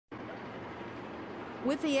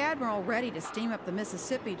With the Admiral ready to steam up the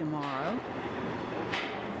Mississippi tomorrow,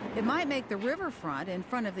 it might make the riverfront in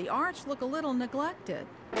front of the arch look a little neglected.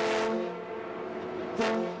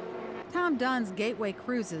 Tom Dunn's Gateway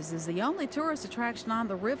Cruises is the only tourist attraction on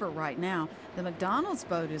the river right now. The McDonald's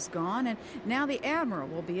boat is gone, and now the Admiral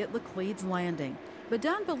will be at Laclede's Landing. But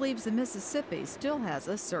Dunn believes the Mississippi still has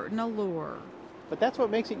a certain allure. But that's what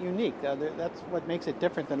makes it unique. That's what makes it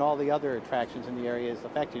different than all the other attractions in the area, is the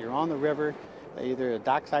fact that you're on the river, either a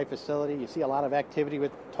dockside facility. You see a lot of activity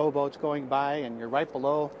with towboats going by, and you're right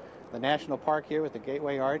below the national park here with the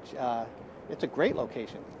Gateway Arch. It's a great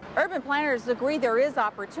location. Urban planners agree there is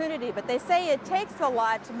opportunity, but they say it takes a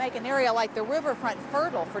lot to make an area like the riverfront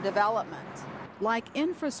fertile for development. Like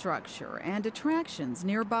infrastructure and attractions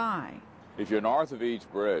nearby. If you're north of each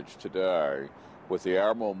bridge today, with the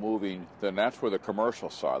Admiral moving, then that's where the commercial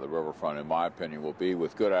side of the riverfront, in my opinion, will be,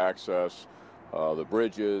 with good access, the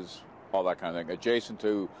bridges, all that kind of thing, adjacent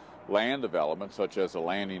to land development, such as the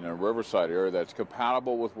landing in a riverside area that's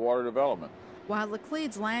compatible with water development. While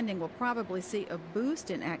Laclede's Landing will probably see a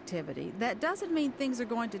boost in activity, that doesn't mean things are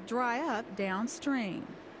going to dry up downstream.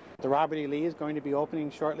 The Robert E. Lee is going to be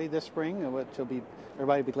opening shortly this spring, which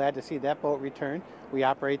everybody will be glad to see that boat return. We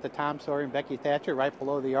operate the Tom Sawyer and Becky Thatcher right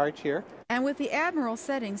below the arch here. And with the Admiral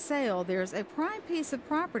setting sail, there's a prime piece of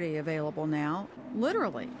property available now,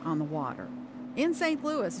 literally on the water. In St.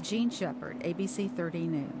 Louis, Gene Shepard, ABC 30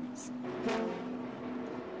 News.